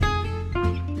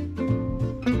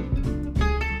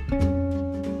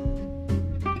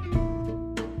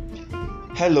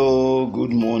Hello,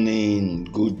 good morning,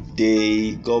 good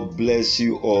day. God bless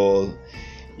you all.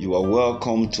 You are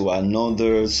welcome to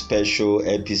another special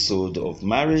episode of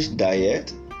Marriage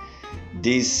Diet.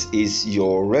 This is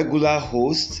your regular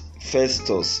host,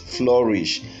 Festus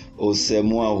Flourish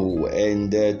Osemuahu,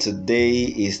 and today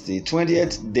is the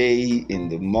 20th day in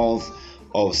the month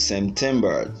of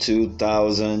September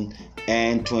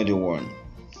 2021.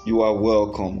 You are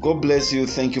welcome. God bless you.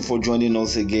 Thank you for joining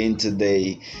us again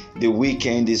today. The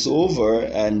weekend is over,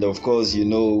 and of course,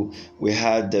 we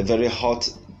had a very hot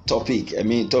topic.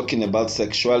 Talking about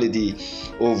sexuality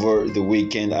over the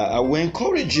weekend. I will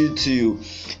encourage you to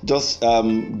just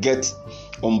get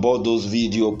on board those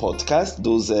video podcasts,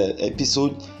 those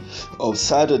episodes of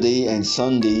Saturday and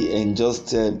Sunday, and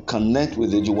just connect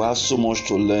with it. You will have so much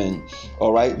to learn.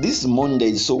 All right, this is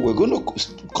Monday, so we're going to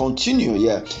continue.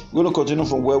 We're going to continue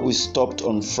from where we stopped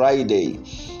on Friday.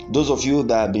 Those of you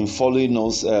that have been following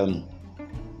us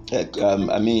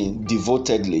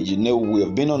devotedly, we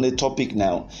have been on the topic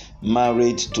now,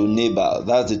 married to Nabal.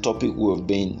 That's the topic we have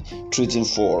been treating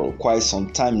for quite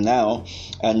some time now,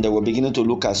 and we're beginning to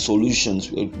look at solutions.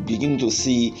 We're beginning to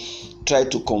try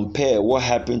to compare what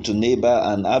happened to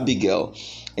Nabal and Abigail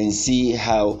and see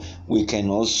how we can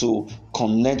also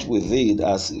connect with it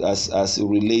as it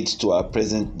relates to our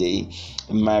present day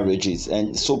marriages.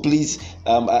 And so please,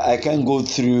 I can't go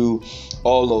through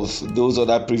all of those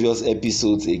other previous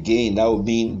episodes again. That will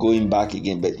be going back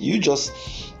again, but you just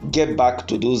get back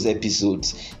to those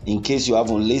episodes in case you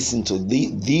haven't listened to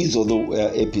these other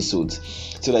episodes,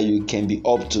 so that you can be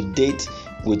up to date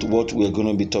with what we're going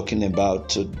to be talking about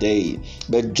today.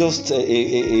 But just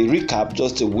a recap,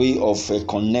 just a way of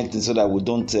connecting so that we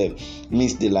don't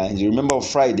miss the lines. You remember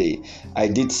Friday, I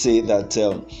did say that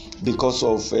because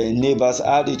of Nabal's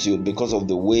attitude, because of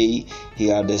the way he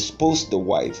had exposed the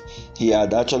wife, he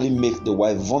had actually made the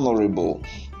wife vulnerable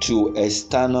to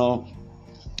external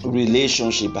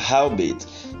relationship, howbeit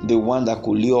the one that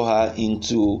could lure her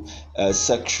into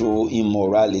sexual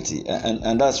immorality,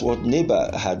 and that's what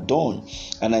Nabal had done.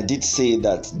 And I did say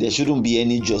that there shouldn't be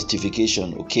any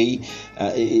justification.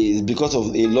 It's because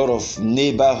of a lot of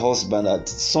Nabal husbands that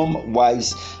some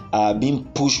wives are being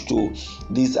pushed to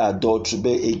this adultery.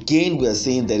 But again, we are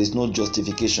saying there is no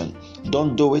justification.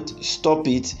 Don't do it. Stop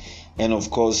it. And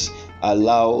of course,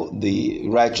 allow the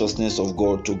righteousness of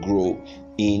God to grow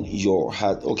in your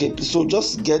heart. Okay, so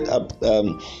just get up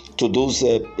to those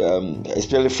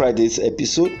especially Friday's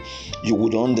episode. You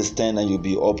would understand and you'll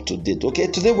be up to date. Okay,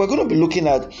 today we're going to be looking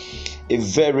at a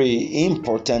very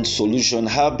important solution,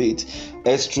 habit,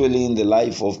 actually in the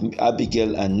life of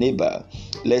Abigail and Nabal.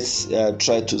 Let's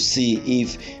try to see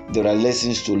if there are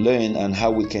lessons to learn and how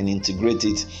we can integrate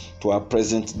it to our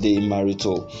present day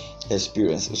marital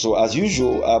experience. So as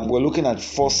usual, we're looking at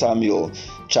 1 Samuel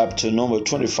chapter number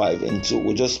 25, and so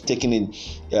we're just taking it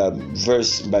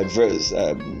verse by verse,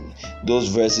 those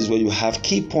verses where you have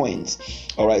key points.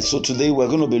 All right, so today we're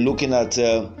going to be looking at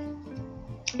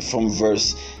from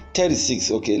verse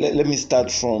 36. Okay, let me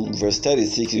start from verse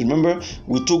 36. Remember,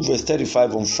 we took verse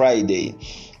 35 on Friday,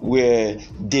 where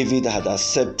David had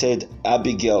accepted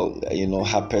Abigail,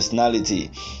 her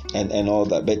personality and all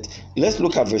that. But let's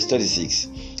look at verse 36.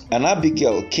 And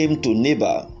Abigail came to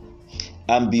Nabal,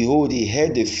 and behold, he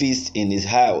had a feast in his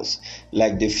house,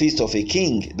 like the feast of a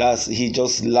king. He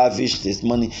just lavished his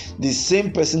money. The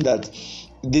same person that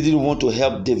didn't want to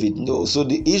help David. No, so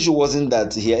the issue wasn't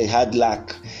that he had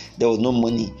lack. There was no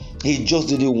money. He just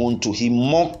didn't want to. He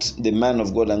mocked the man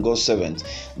of God and God's servant.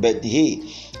 But the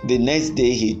next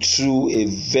day he threw a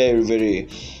very, very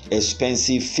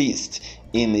expensive feast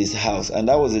in his house, and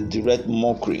that was a direct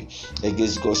mockery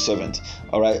against God's servant.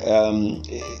 All right,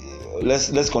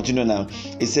 let's continue now.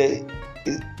 It said,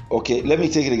 okay, let me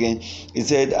take it again. It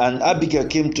said, and Abigail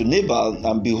came to Nabal,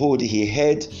 and behold, he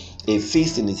had a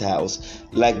feast in his house,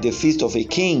 like the feast of a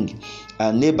king.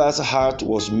 And Nabal's heart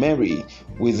was merry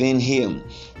within him,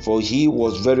 for he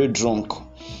was very drunk.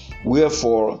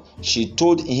 Wherefore she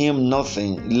told him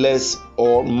nothing less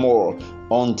or more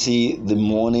until the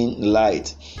morning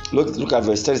light. Look at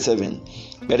verse 37.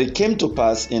 But it came to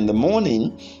pass in the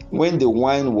morning, when the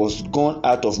wine was gone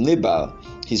out of Nabal,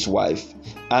 his wife,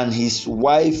 and his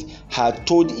wife had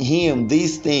told him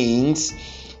these things,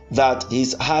 that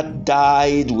his heart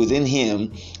died within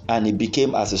him, and he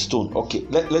became as a stone. Okay,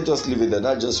 let's just leave it there.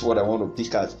 That's just what I want to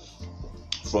pick out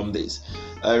from this.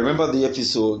 I remember the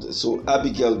episode. So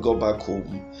Abigail got back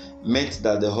home, met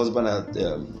that the husband had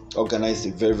organized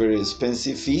a very, very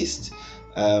expensive feast.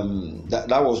 That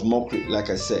was mockery, like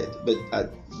I said, but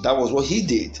that was what he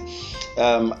did.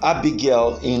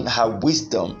 Abigail, in her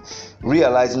wisdom,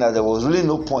 realizing that there was really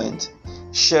no point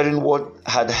sharing what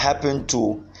had happened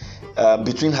to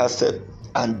between herself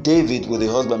and David with the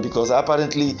husband, because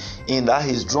apparently in that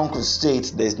his drunken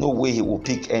state, there's no way he will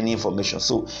pick any information.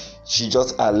 So she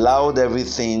just allowed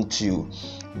everything to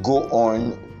go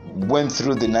on, went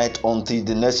through the night until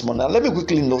the next morning. Now let me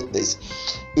quickly note this.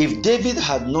 If David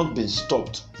had not been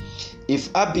stopped, if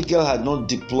Abigail had not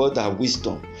deployed her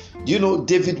wisdom, do you know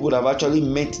David would have actually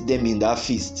met them in that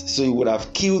feast? So he would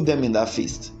have killed them in that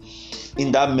feast,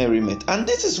 in that merriment. And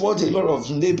this is what a lot of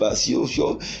neighbors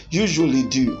usually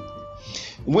do.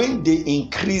 When they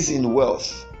increase in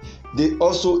wealth, they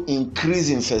also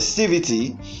increase in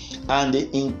festivity, and they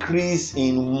increase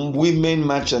in women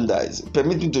merchandise.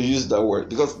 Permit me to use that word,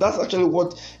 because that's actually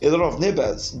what a lot of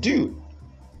neighbors do.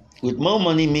 With more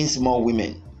money means more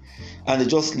women, and they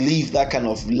just live that kind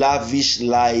of lavish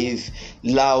life,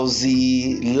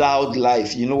 lousy, loud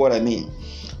life. You know what I mean?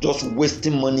 Just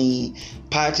wasting money,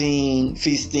 partying,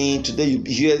 feasting. Today you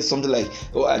hear something like,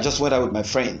 "Oh, I just went out with my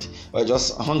friend," or "I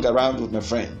just hung around with my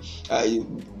friend."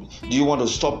 Do you want to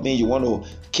stop me? You want to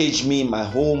cage me in my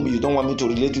home? You don't want me to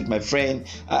relate with my friend?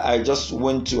 I just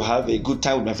want to have a good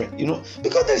time with my friend.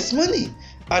 Because there's money.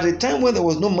 At a time when there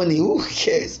was no money, who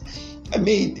cares? I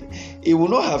mean, he would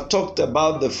not have talked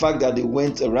about the fact that he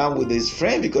went around with his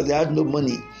friend because they had no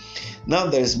money. Now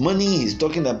there's money. He's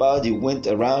talking about he went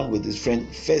around with his friend,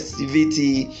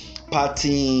 festivity,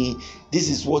 partying. This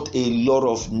is what a lot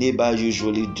of neighbors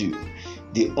usually do.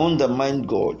 They undermine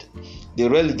God. They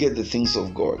relegate the things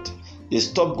of God. They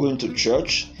stop going to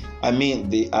church. I mean,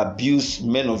 they abuse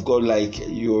men of God like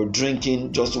you're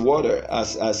drinking just water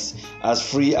as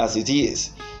free as it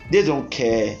is. They don't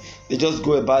care. They just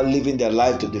go about living their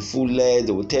life to the fullest.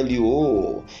 They will tell you,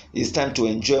 "Oh, it's time to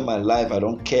enjoy my life. I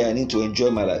don't care. I need to enjoy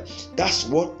my life." That's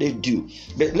what they do.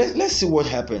 But let's see what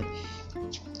happened.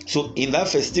 So in that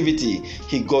festivity,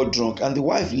 he got drunk, and the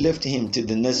wife left him till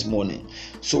the next morning.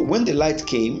 So when the light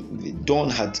came, the dawn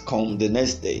had come the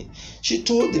next day, she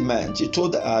told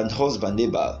her husband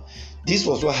Nabal, "This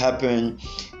was what happened.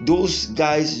 Those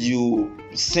guys you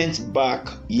sent back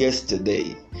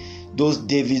yesterday, those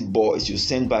David boys you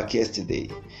sent back yesterday,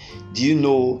 do you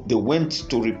know they went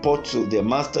to report to their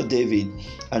master David,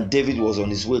 and David was on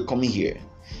his way coming here.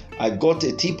 I got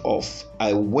a tip off.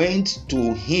 I went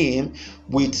to him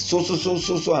with so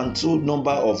and so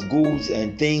number of goods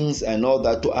and things and all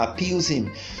that to appease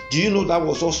him. Do you know that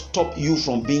was what stopped you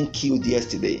from being killed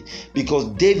yesterday? Because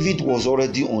David was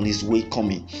already on his way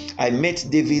coming. I met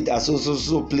David at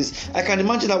so place." I can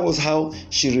imagine that was how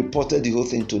she reported the whole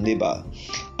thing to Nabal.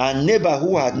 And Nabal,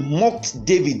 who had mocked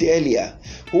David earlier,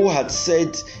 who had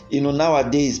said,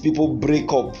 nowadays people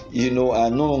break up, and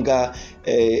no longer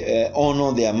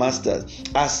honor their masters,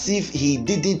 as if he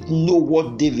didn't know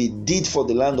what David did for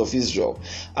the land of Israel,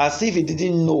 as if he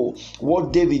didn't know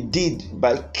what David did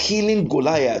by killing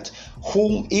Goliath,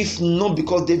 whom, if not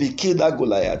because David killed that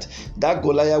Goliath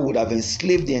would have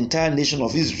enslaved the entire nation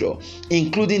of Israel,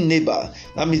 including Nabal.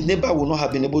 That means Nabal would not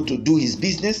have been able to do his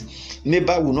business.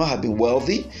 Nabal would not have been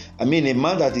wealthy. I mean, a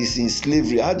man that is in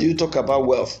slavery, how do you talk about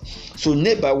wealth? So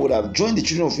Nabal would have joined the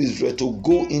children of Israel to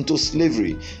go into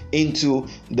slavery, into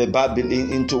the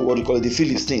Babylon, into what we call the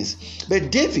Philistines.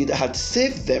 But David had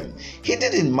saved them. He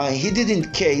didn't mind. He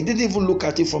didn't care. He didn't even look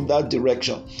at it from that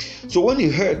direction. So when he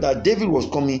heard that David was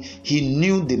coming, he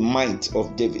knew the might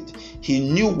of David. He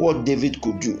knew what David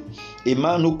could do. A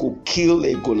man who could kill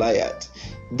a Goliath.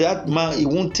 That man, it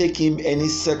won't take him any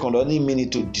second or any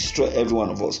minute to destroy every one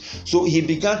of us. So he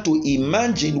began to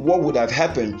imagine what would have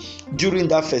happened during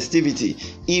that festivity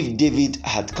if David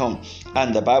had come.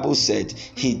 And the Bible said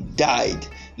he died.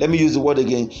 Let me use the word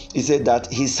again. He said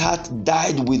that his heart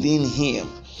died within him.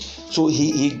 So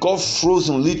he got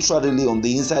frozen literally on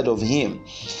the inside of him.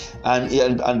 And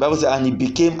the Bible said, and he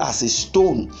became as a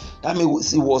stone. That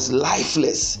means he was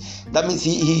lifeless. That means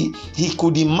he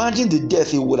could imagine the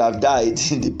death he would have died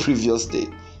in the previous day.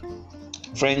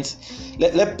 Friends,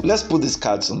 let's put these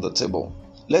cards on the table.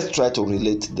 Let's try to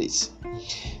relate this.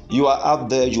 You are out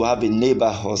there, you have a neighbor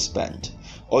husband,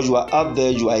 or you are out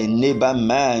there, you are a neighbor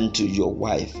man to your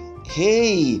wife.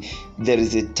 Hey, there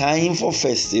is a time for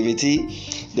festivity.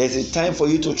 There's a time for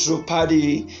you to throw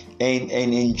party and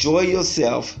enjoy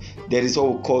yourself. There is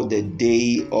what we call the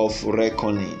day of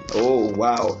reckoning. Oh,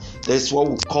 wow. That's what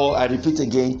we call, I repeat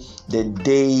again, the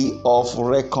day of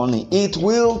reckoning. It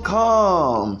will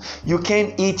come. You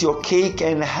can't eat your cake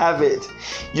and have it.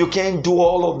 You can't do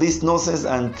all of this nonsense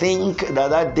and think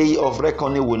that day of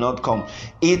reckoning will not come.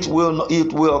 It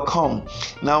will come.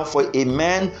 Now, for a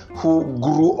man who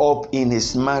grew up in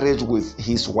his marriage with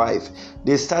his wife,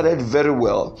 they started very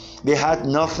well. They had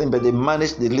nothing, but they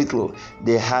managed the little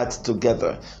they had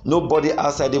together. No nobody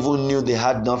outside even knew they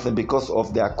had nothing because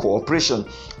of their cooperation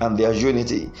and their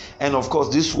unity. And of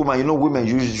course, this woman, women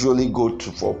usually go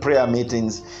for prayer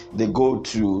meetings. They go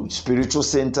to spiritual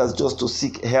centers just to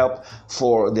seek help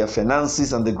for their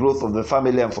finances and the growth of the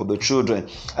family and for the children.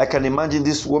 I can imagine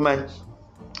this woman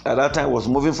at that time was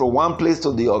moving from one place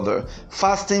to the other,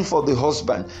 fasting for the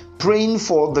husband, praying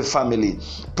for the family,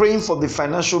 praying for the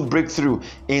financial breakthrough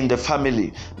in the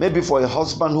family. Maybe for a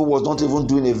husband who was not even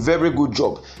doing a very good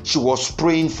job, she was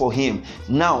praying for him.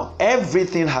 Now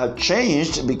everything had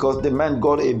changed because the man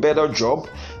got a better job.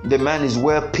 The man is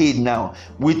well paid now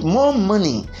with more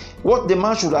money. What the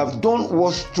man should have done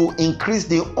was to increase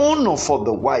the honor for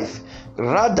the wife.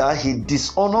 Rather, he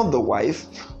dishonored the wife,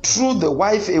 threw the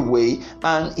wife away,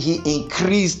 and he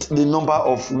increased the number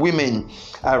of women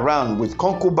around, with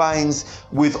concubines,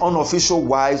 with unofficial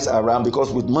wives around,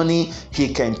 because with money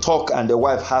he can talk and the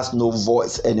wife has no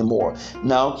voice anymore.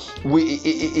 Now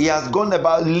he has gone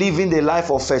about living the life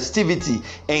of festivity,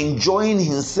 enjoying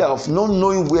himself, not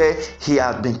knowing where he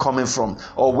had been coming from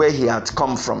or where he had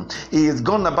come from. He has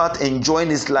gone about enjoying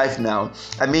his life now.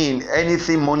 I mean,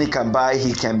 anything money can buy,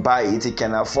 he can buy it, he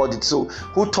can afford it. So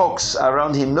who talks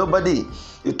around him? Nobody.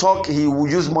 You talk, he will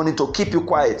use money to keep you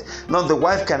quiet. Now the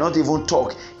wife cannot even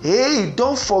talk. Hey,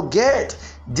 don't forget,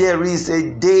 there is a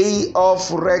day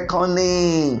of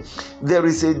reckoning. There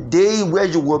is a day where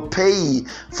you will pay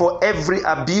for every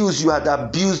abuse you had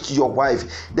abused your wife.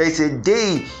 There is a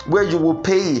day where you will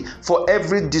pay for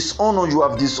every dishonor you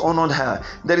have dishonored her.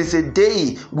 There is a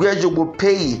day where you will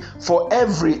pay for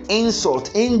every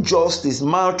insult, injustice,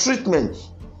 maltreatment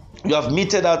you have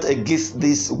meted out against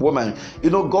this woman.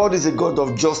 God is a God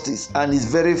of justice and is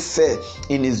very fair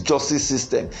in his justice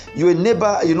system. Your neighbor,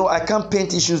 I can't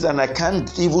paint issues and I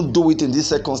can't even do it in this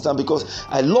circumstance because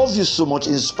I love you so much.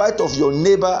 In spite of your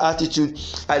neighbor attitude,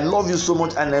 I love you so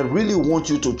much and I really want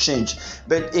you to change.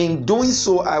 But in doing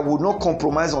so, I will not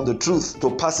compromise on the truth to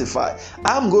pacify.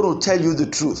 I'm going to tell you the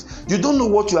truth. You don't know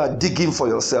what you are digging for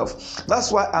yourself.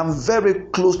 That's why I'm very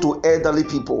close to elderly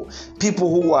people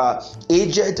who are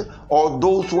aged, or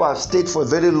those who have stayed for a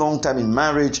very long time in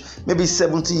marriage, maybe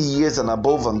 70 years and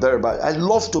above and thereabout. I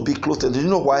love to be close to them. You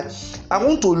know why? I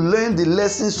want to learn the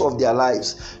lessons of their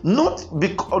lives, not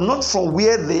from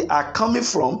where they are coming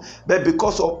from,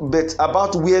 but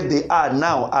about where they are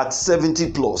now at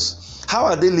 70 plus. How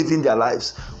are they living their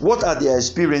lives? What are their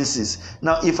experiences?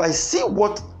 Now, if I see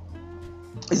what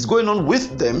is going on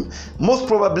with them, most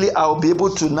probably I'll be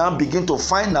able to now begin to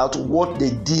find out what they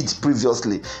did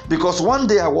previously, because one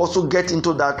day I will also get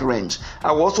into that range.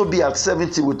 I will also be at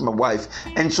 70 with my wife,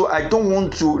 and so I don't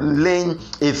want to learn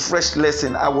a fresh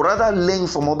lesson. I would rather learn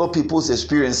from other people's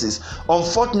experiences.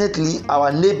 Unfortunately,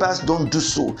 our neighbors don't do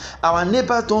so. Our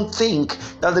neighbors don't think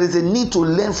that there is a need to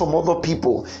learn from other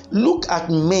people. Look at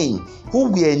men who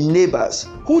were neighbors,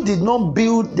 who did not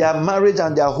build their marriage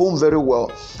and their home very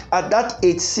well. At that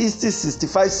age, 60,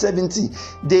 65, 70,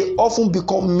 they often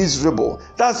become miserable.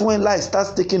 That's when life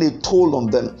starts taking a toll on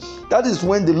them. That is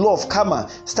when the law of karma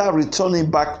starts returning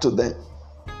back to them.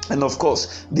 And of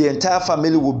course, the entire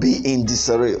family will be in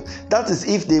disarray. That is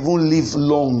if they even live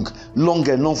long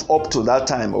enough up to that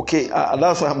time. Okay,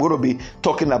 that's what I'm going to be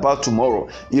talking about tomorrow.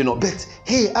 But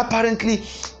hey, apparently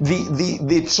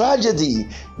the tragedy,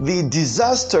 the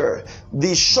disaster,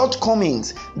 the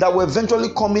shortcomings that were eventually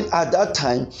coming at that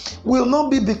time will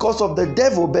not be because of the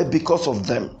devil, but because of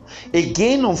them.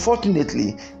 Again,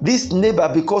 unfortunately, this neighbor,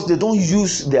 because they don't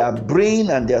use their brain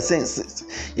and their senses,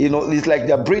 it's like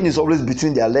their brain is always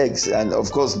between their legs, and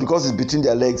of course, because it's between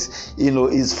their legs,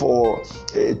 is for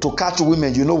to catch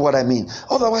women. You know what I mean?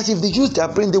 Otherwise, if they use their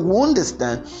brain, they will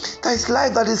understand that it's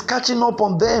life that is catching up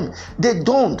on them. They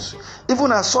don't.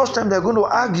 Even at such time, they're going to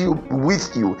argue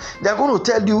with you. They're going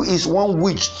to tell you it's one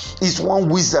witch, it's one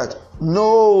wizard.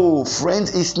 No,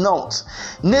 friends, it's not.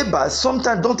 Neighbors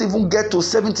sometimes don't even get to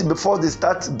 70 before they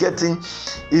start getting,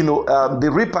 the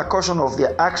repercussion of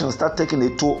their actions start taking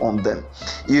a toll on them.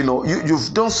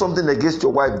 You've done something against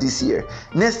your wife this year.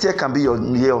 Next year can be your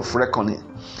year of reckoning.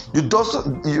 You've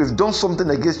done something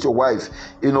against your wife,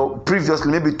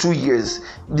 previously, maybe 2 years.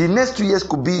 The next 2 years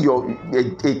could be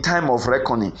a time of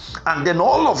reckoning. And then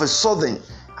all of a sudden,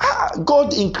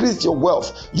 God increased your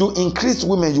wealth. You increased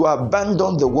women. You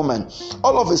abandoned the woman.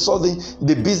 All of a sudden,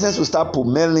 the business will start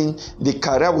pummeling. The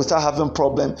career will start having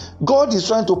problems. God is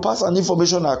trying to pass an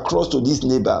information across to this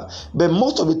neighbor. But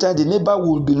most of the time, the neighbor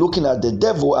will be looking at the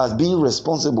devil as being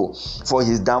responsible for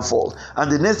his downfall.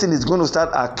 And the next thing is going to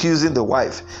start accusing the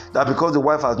wife that because the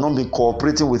wife has not been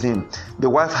cooperating with him,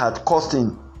 the wife had cost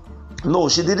him. No,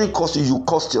 she didn't cost you. You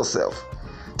cost yourself.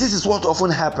 This is what often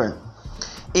happens.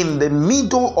 in the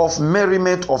middle of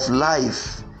merriment of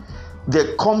life,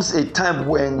 there comes a time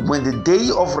when the day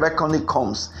of reckoning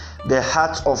comes, the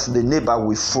heart of the neighbor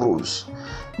will freeze.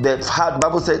 The heart,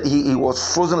 Bible said he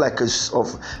was frozen like how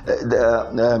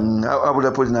would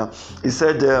I put it now? He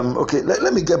said, okay,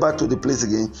 let me get back to the place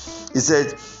again. He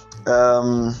said,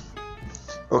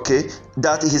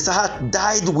 that his heart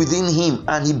died within him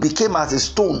and he became as a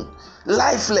stone,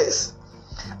 lifeless.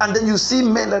 And then you see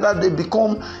men like that, they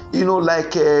become,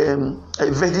 like a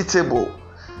vegetable.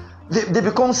 They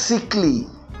become sickly.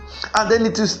 And then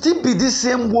it will still be this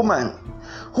same woman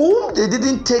whom they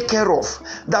didn't take care of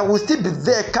that will still be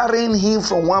there carrying him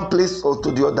from one place or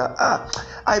to the other.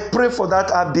 I pray for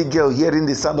that Abigail hearing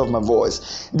the sound of my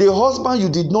voice. The husband you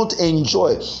did not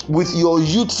enjoy with your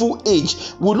youthful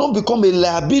age will not become a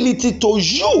liability to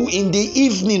you in the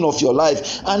evening of your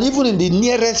life and even in the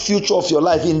nearest future of your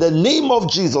life, in the name of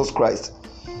Jesus Christ.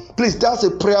 Please, that's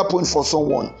a prayer point for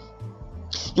someone.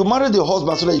 You married the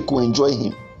husband so that you could enjoy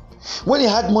him. When he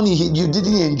had money, you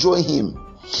didn't enjoy him.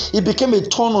 He became a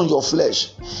thorn on your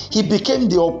flesh. He became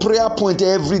your prayer point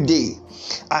every day.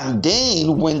 And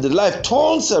then when the life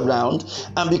turns around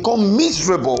and become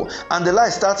miserable and the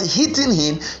life starts hitting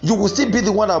him, you will still be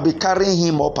the one that will be carrying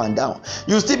him up and down.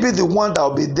 You'll still be the one that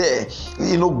will be there,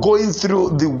 going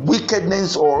through the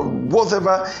wickedness or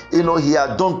whatever, he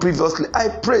had done previously. I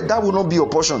pray that will not be your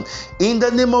portion. In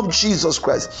the name of Jesus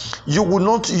Christ, you will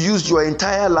not use your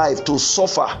entire life to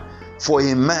suffer for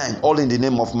a man, all in the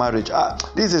name of marriage.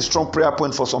 This is a strong prayer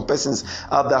point for some persons.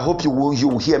 I hope you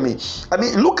will hear me. I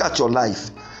mean, look at your life.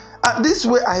 This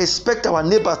way I expect our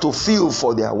neighbor to feel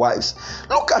for their wives.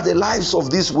 Look at the lives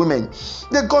of these women.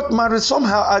 They got married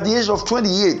somehow at the age of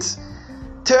 28,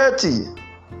 30,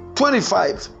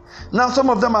 25. Now some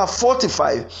of them are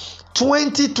 45.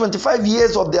 20, 25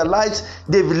 years of their lives,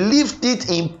 they've lived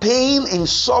it in pain, in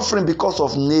suffering because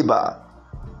of neighbor.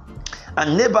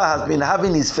 And neighbor has been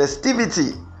having his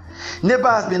festivity. Neighbor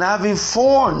has been having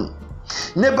fun.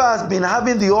 Neighbor has been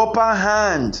having the upper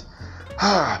hand.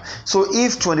 So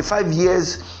if 25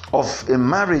 years of a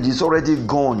marriage is already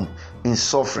gone in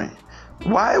suffering,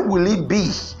 why will it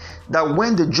be that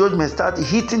when the judgment starts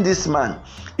hitting this man,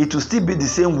 it will still be the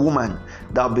same woman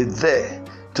that will be there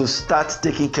to start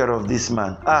taking care of this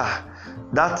man?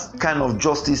 That kind of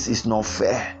justice is not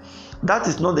fair. That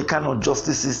is not the kind of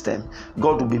justice system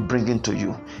God will be bringing to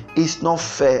you. It's not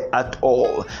fair at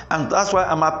all. And that's why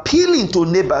I'm appealing to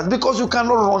neighbors, because you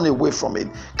cannot run away from it.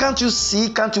 Can't you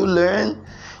see? Can't you learn?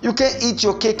 You can't eat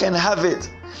your cake and have it.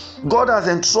 God has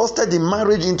entrusted the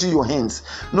marriage into your hands.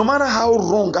 No matter how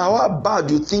wrong, how bad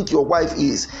you think your wife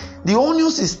is, the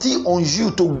onus is still on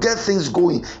you to get things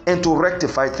going and to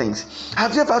rectify things.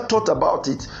 Have you ever thought about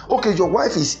it? Okay, your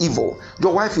wife is evil.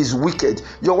 Your wife is wicked.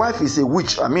 Your wife is a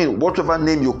witch. I mean, whatever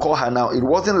name you call her now, it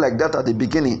wasn't like that at the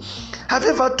beginning. Have you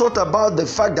ever thought about the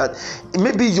fact that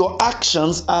maybe your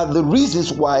actions are the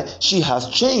reasons why she has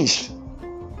changed?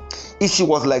 If she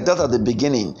was like that at the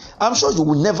beginning, I'm sure you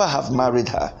would never have married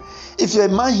her. If you're a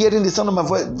man hearing the sound of my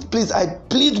voice, please, I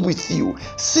plead with you,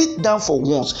 sit down for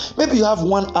once. Maybe you have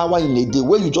 1 hour in a day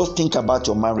where you just think about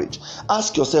your marriage.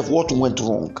 Ask yourself, what went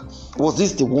wrong? Was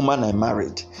this the woman I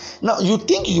married? Now, you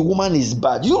think the woman is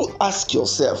bad. You ask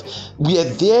yourself, were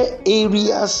there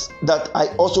areas that I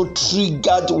also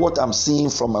triggered what I'm seeing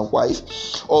from my wife?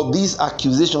 Or these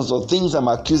accusations or things I'm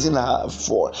accusing her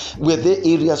for? Were there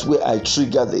areas where I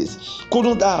triggered this?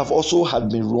 Couldn't I have also had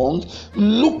been wrong?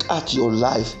 Look at your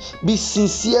life. Be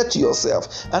sincere to yourself.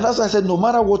 And as I said, no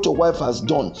matter what your wife has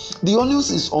done, the onus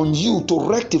is on you to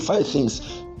rectify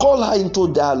things. Call her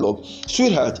into dialogue.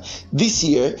 Sweetheart, this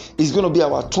year is going to be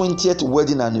our 20th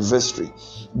wedding anniversary.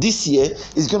 This year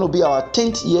is going to be our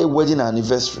 10th year wedding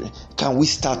anniversary. Can we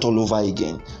start all over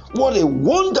again? What a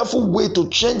wonderful way to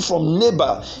change from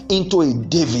neighbor into a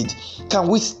David. Can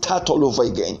we start all over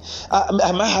again?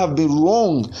 I might have been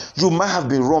wrong. You might have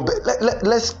been wrong. But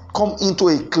let's come into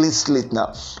a clean slate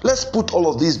now. Let's put all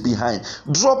of this behind.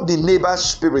 Drop the neighbor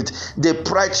spirit, the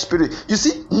pride spirit. You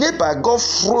see, neighbor got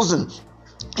frozen.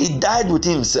 He died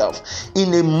within himself.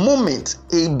 In a moment,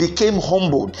 he became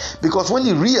humbled, because when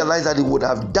he realized that he would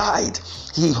have died,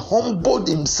 he humbled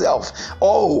himself.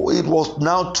 Oh, it was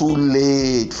now too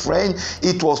late, friend.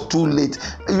 It was too late.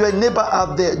 Your neighbor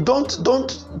out there, don't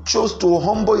choose to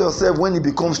humble yourself when it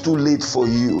becomes too late for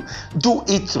you. Do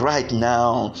it right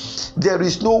now. There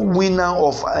is no winner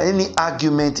of any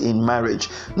argument in marriage.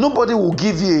 Nobody will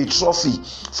give you a trophy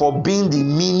for being the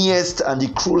meanest and the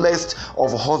cruelest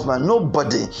of husband.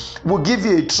 Nobody. family will give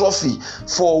you a trophy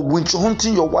for witch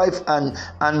hunting your wife and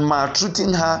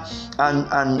maltreating her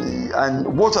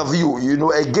and what have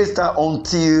you against her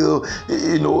until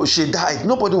she died.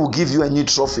 Nobody will give you any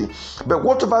trophy. But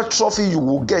whatever trophy you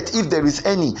will get, if there is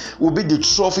any, will be the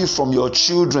trophy from your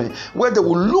children, where they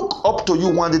will look up to you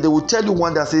one day. They will tell you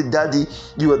one day, say, Daddy,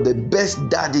 you are the best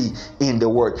daddy in the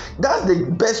world. That's the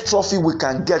best trophy we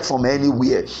can get from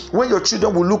anywhere. When your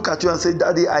children will look at you and say,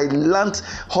 Daddy, I learned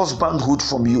husbandhood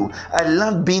from you. I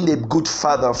learned being a good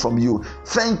father from you.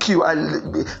 Thank you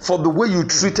for the way you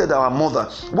treated our mother.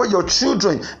 Where your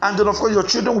children, and then of course your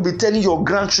children will be telling your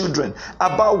grandchildren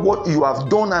about what you have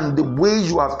done and the way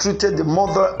you have treated the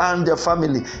mother and their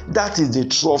family. That is the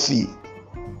trophy.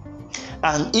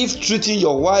 And if treating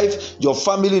your wife, your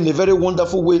family in a very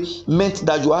wonderful way meant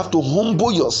that you have to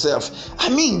humble yourself,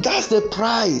 that's the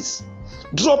prize.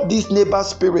 Drop this neighbor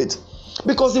spirit,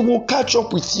 because it will catch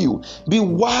up with you. Be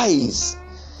wise,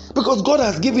 because God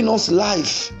has given us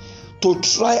life to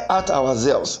try out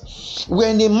ourselves. We're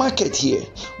in a market here.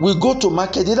 We go to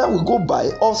market, either we go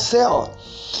buy or sell.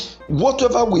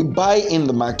 Whatever we buy in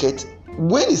the market,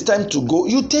 when it's time to go,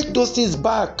 you take those things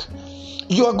back.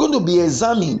 You are going to be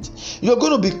examined. You are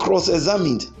going to be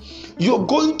cross-examined. You are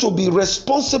going to be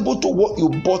responsible to what you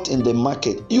bought in the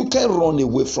market. You can't run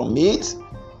away from it.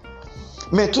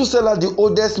 Methuselah, the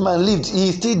oldest man, lived.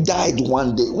 He still died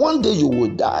one day. One day you will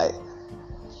die.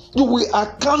 You will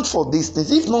account for these things.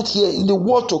 If not here, in the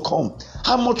world to come.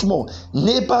 How much more?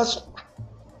 Neighbors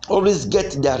always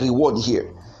get their reward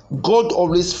here. God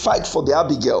always fight for the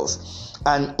Abigails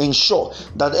and ensure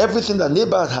that everything that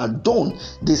neighbors had done,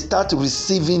 they start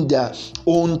receiving their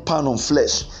own pound of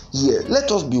flesh here.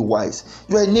 Let us be wise.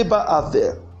 You are a neighbor out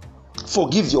there.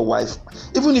 Forgive your wife.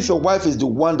 Even if your wife is the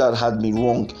one that had been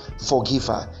wrong, forgive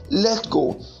her. Let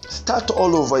go. Start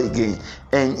all over again.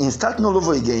 And in starting all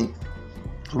over again,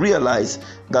 realize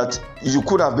that you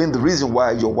could have been the reason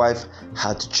why your wife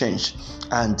had changed.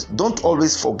 And don't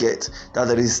always forget that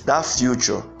there is that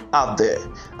future out there,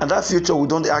 and that future we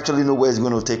don't actually know where it's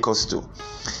going to take us to.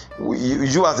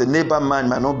 You as a neighbor man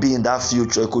might not be in that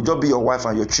future. It could just be your wife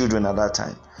and your children at that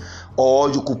time, or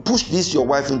you could push your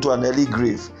wife into an early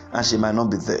grave and she might not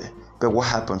be there. But what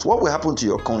happens? What will happen to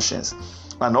your conscience?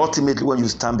 And ultimately, when you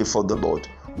stand before the Lord,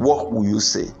 what will you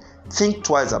say? Think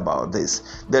twice about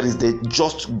this. There is the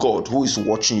just God who is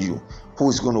watching you, who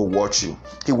is going to watch you.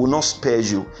 He will not spare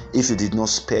you if you did not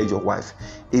spare your wife.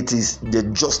 It is the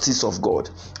justice of God,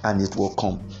 and it will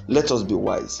come. Let us be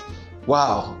wise.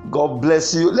 Wow, God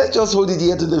bless you. Let's just hold it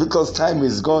here today because time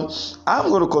is gone. I'm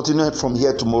going to continue it from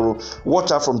here tomorrow.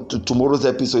 Watch out from tomorrow's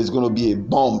episode. It's going to be a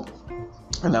bomb.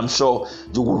 And I'm sure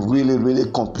you will really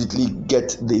completely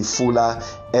get the fuller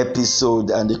episode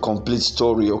and the complete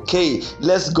story. Okay,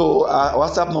 let's go.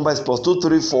 WhatsApp number is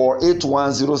 +234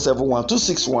 8107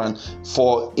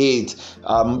 26148.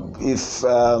 If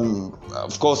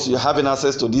of course you're having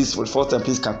access to this for the first time,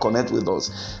 please can connect with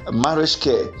us. Marriage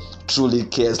Care truly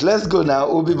cares. Let's go now.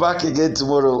 We'll be back again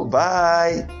tomorrow.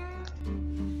 Bye.